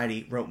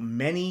society wrote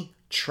many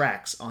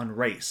tracts on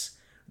race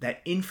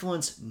that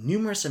influenced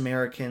numerous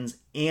Americans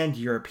and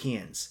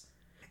Europeans,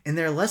 and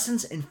their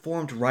lessons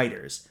informed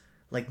writers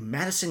like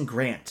Madison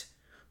Grant,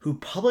 who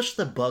published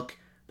the book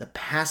The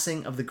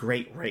Passing of the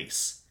Great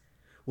Race,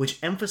 which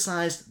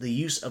emphasized the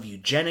use of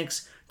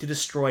eugenics to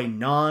destroy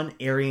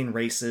non-Aryan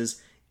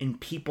races and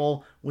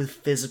people with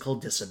physical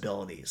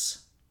disabilities.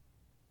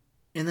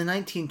 In the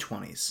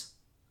 1920s,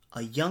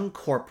 a young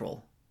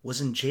corporal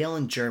was in jail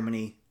in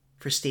Germany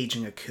for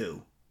staging a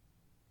coup,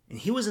 and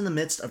he was in the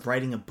midst of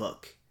writing a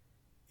book,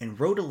 and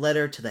wrote a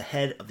letter to the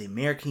head of the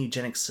American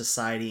Eugenics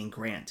Society in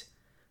Grant,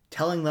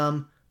 telling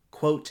them,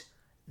 quote,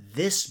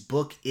 "This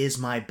book is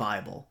my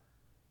Bible."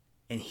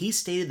 And he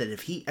stated that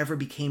if he ever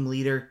became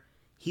leader,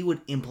 he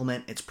would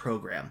implement its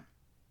program.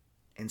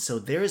 And so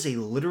there is a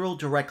literal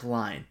direct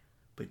line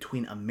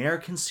between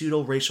American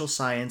pseudo-racial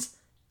science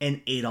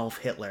and Adolf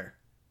Hitler.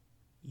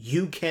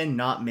 You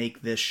cannot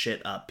make this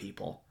shit up,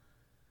 people.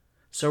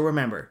 So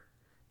remember,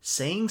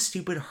 saying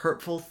stupid,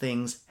 hurtful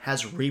things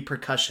has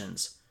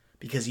repercussions,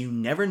 because you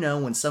never know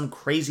when some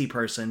crazy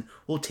person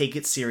will take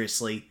it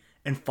seriously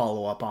and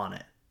follow up on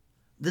it.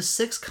 The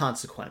sixth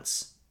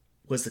consequence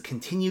was the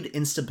continued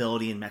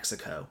instability in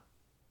Mexico.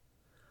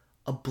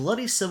 A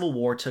bloody civil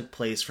war took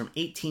place from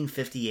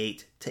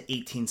 1858 to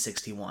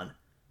 1861,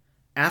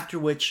 after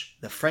which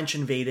the French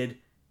invaded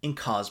and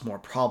caused more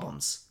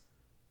problems.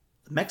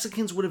 The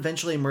Mexicans would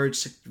eventually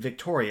emerge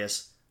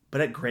victorious,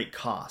 but at great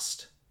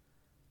cost.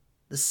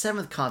 The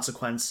seventh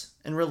consequence,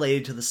 and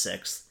related to the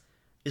sixth,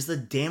 is the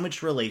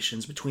damaged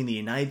relations between the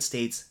United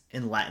States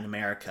and Latin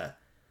America,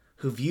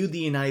 who viewed the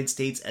United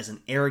States as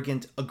an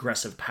arrogant,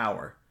 aggressive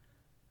power.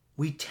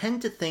 We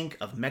tend to think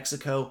of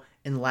Mexico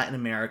and Latin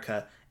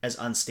America as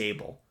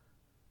unstable,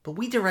 but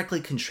we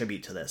directly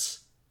contribute to this.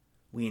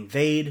 We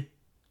invade,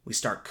 we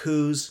start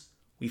coups,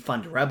 we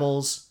fund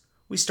rebels,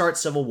 we start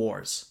civil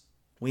wars,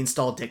 we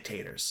install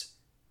dictators.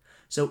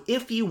 So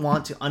if you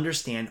want to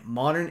understand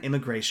modern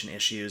immigration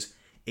issues,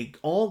 it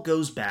all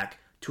goes back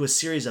to a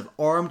series of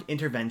armed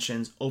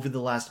interventions over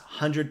the last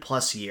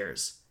 100+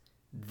 years.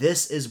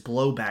 This is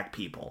blowback,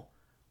 people.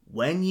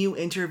 When you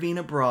intervene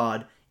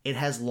abroad, it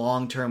has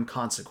long-term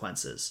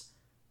consequences.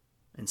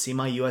 And see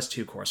my US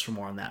 2 course for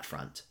more on that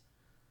front.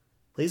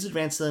 Please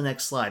advance to the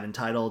next slide,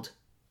 entitled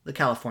The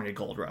California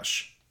Gold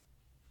Rush.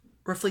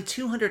 Roughly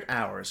 200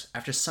 hours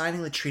after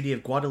signing the Treaty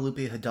of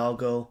Guadalupe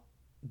Hidalgo,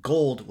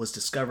 gold was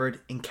discovered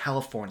in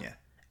California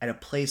at a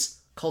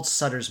place called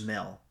Sutter's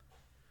Mill.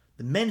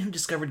 The men who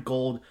discovered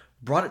gold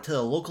brought it to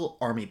the local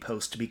army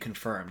post to be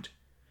confirmed,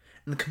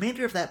 and the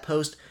commander of that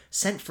post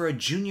sent for a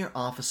junior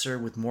officer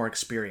with more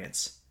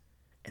experience.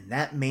 And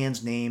that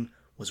man's name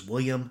was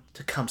William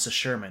Tecumseh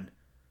Sherman,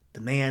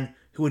 the man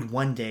who would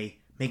one day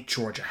make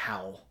Georgia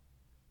howl.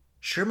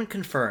 Sherman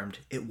confirmed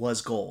it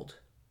was gold,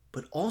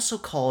 but also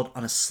called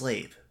on a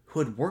slave who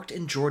had worked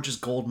in Georgia's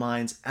gold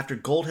mines after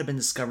gold had been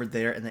discovered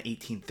there in the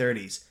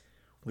 1830s,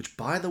 which,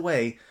 by the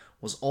way,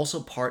 was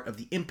also part of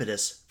the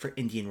impetus for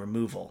Indian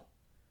removal.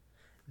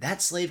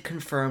 That slave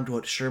confirmed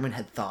what Sherman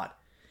had thought,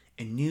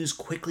 and news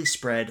quickly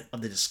spread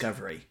of the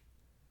discovery.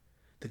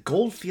 The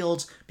gold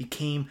fields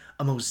became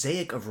a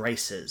mosaic of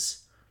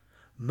races.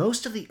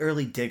 Most of the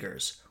early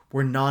diggers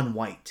were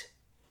non-white.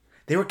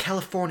 They were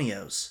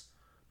Californios,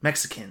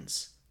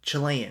 Mexicans,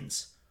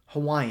 Chileans,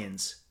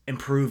 Hawaiians, and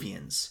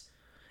Peruvians,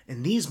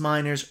 and these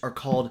miners are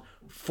called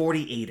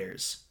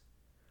 48ers.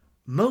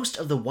 Most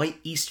of the white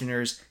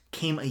Easterners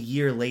came a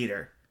year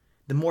later,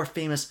 the more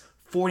famous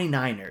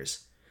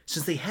 49ers,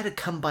 since they had to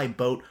come by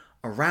boat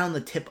around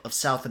the tip of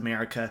South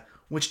America,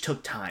 which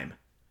took time.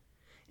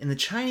 And the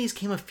Chinese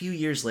came a few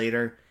years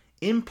later,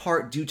 in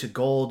part due to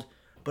gold,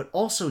 but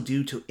also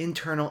due to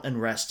internal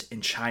unrest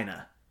in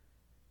China.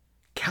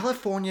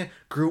 California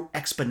grew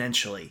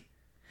exponentially.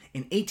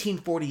 In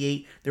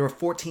 1848, there were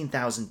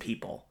 14,000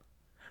 people.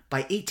 By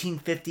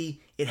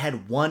 1850, it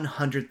had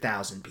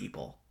 100,000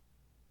 people.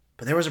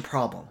 But there was a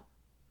problem.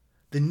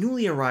 The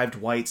newly arrived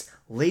whites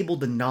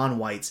labeled the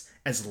non-whites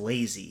as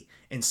lazy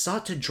and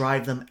sought to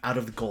drive them out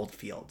of the gold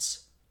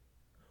fields.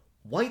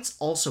 Whites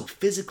also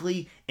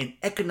physically and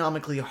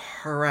economically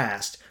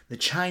harassed the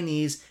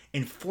Chinese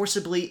and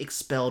forcibly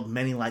expelled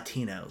many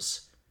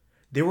Latinos.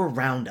 There were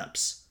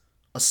roundups,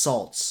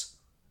 assaults,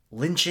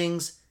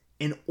 lynchings,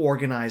 and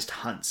organized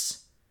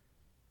hunts.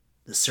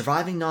 The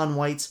surviving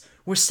non-whites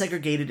were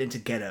segregated into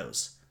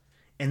ghettos,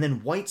 and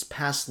then whites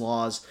passed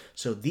laws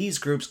so these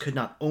groups could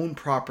not own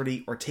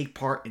property or take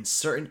part in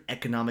certain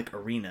economic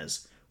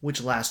arenas,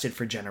 which lasted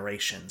for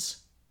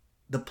generations.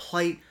 The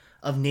plight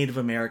of Native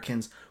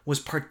Americans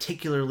was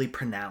particularly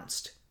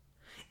pronounced.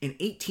 In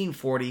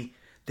 1840,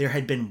 there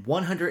had been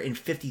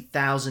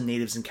 150,000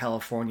 natives in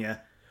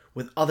California,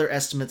 with other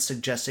estimates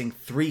suggesting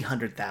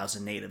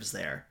 300,000 natives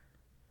there.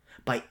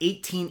 By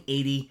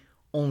 1880,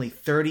 only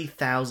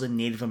 30,000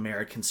 Native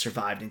Americans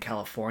survived in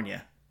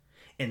California.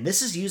 And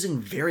this is using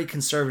very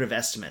conservative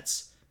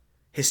estimates.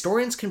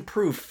 Historians can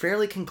prove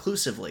fairly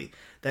conclusively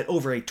that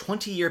over a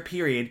 20-year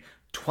period,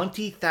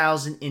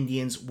 20,000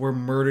 Indians were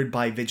murdered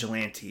by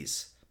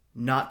vigilantes,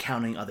 not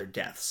counting other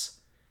deaths.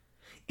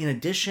 In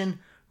addition,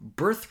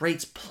 birth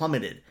rates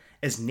plummeted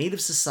as Native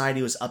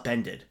society was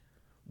upended.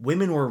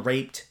 Women were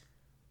raped,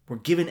 were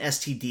given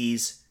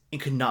STDs,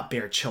 and could not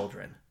bear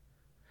children.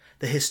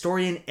 The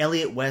historian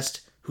Elliot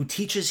West, who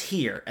teaches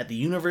here at the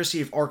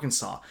University of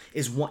Arkansas,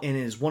 is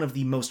one of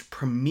the most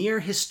premier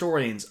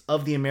historians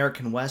of the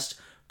American West,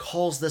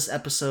 calls this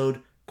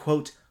episode,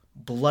 quote,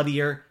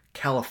 bloodier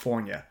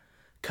California,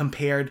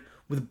 compared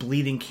with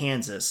bleeding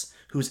Kansas,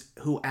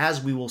 who,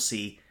 as we will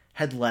see,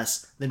 had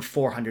less than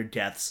 400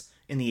 deaths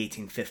in the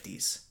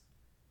 1850s.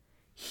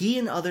 He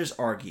and others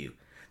argue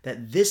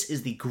that this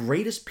is the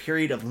greatest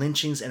period of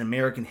lynchings in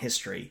American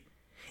history,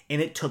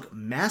 and it took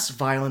mass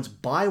violence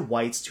by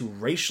whites to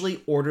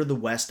racially order the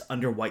West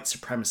under white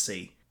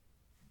supremacy.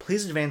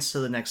 Please advance to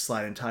the next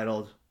slide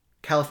entitled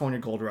California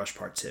Gold Rush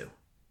Part 2.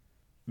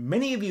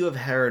 Many of you have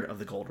heard of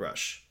the Gold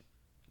Rush,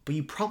 but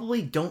you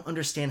probably don't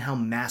understand how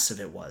massive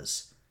it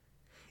was.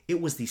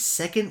 It was the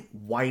second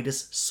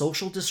widest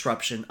social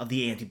disruption of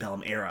the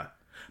antebellum era,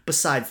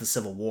 besides the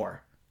Civil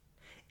War.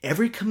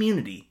 Every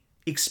community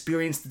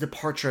experienced the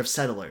departure of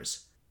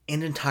settlers,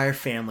 and entire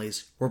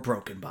families were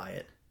broken by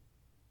it.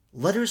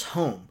 Letters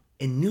home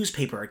and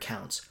newspaper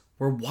accounts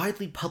were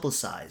widely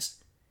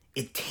publicized.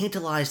 It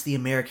tantalized the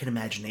American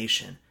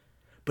imagination,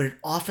 but it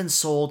often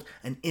sold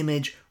an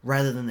image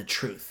rather than the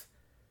truth.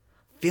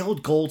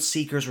 Failed gold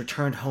seekers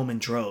returned home in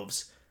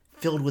droves,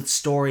 filled with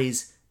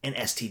stories and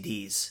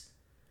STDs.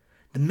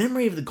 The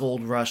memory of the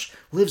gold rush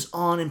lives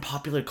on in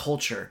popular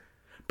culture,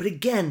 but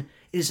again,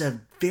 it is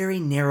a very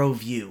narrow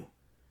view.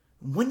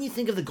 When you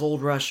think of the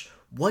gold rush,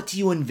 what do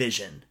you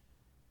envision?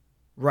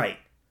 Right,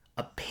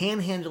 a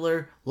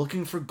panhandler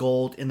looking for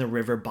gold in the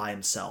river by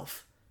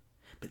himself.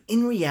 But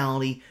in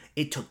reality,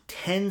 it took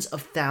tens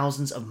of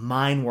thousands of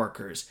mine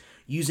workers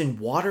using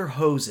water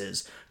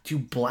hoses to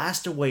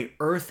blast away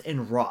earth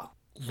and rock,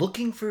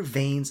 looking for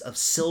veins of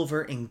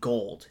silver and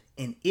gold,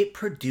 and it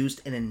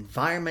produced an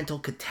environmental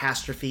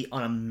catastrophe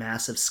on a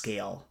massive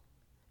scale.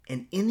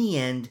 And in the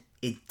end,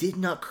 it did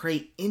not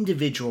create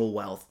individual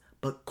wealth,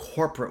 but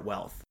corporate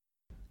wealth.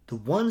 The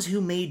ones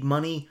who made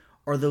money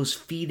are those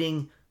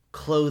feeding,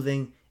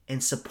 clothing,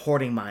 and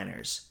supporting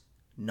miners,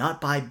 not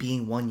by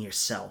being one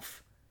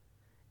yourself.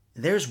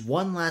 There's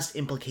one last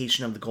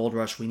implication of the gold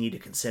rush we need to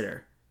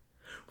consider.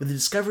 With the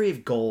discovery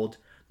of gold,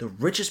 the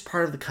richest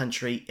part of the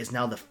country is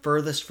now the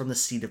furthest from the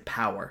seat of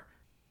power.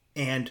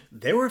 And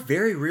there were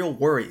very real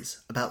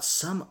worries about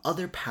some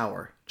other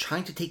power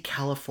trying to take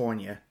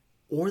California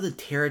or the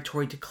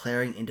territory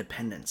declaring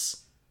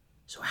independence.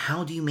 So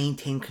how do you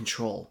maintain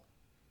control?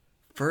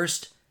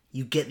 First,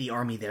 you get the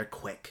army there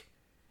quick.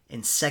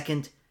 And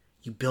second,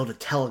 you build a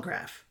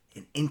telegraph,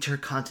 an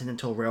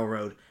intercontinental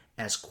railroad,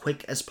 as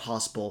quick as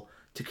possible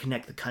to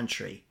connect the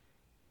country.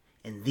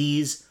 And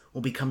these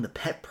will become the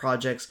pet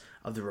projects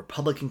of the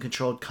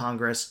Republican-controlled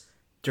Congress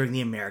during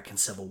the American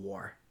Civil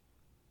War.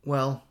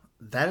 Well,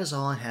 that is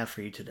all I have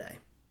for you today.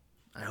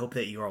 I hope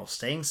that you are all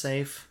staying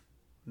safe,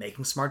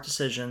 making smart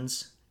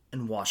decisions,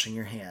 and washing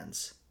your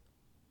hands.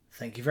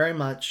 Thank you very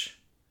much,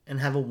 and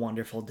have a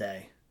wonderful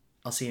day.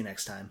 I'll see you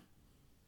next time.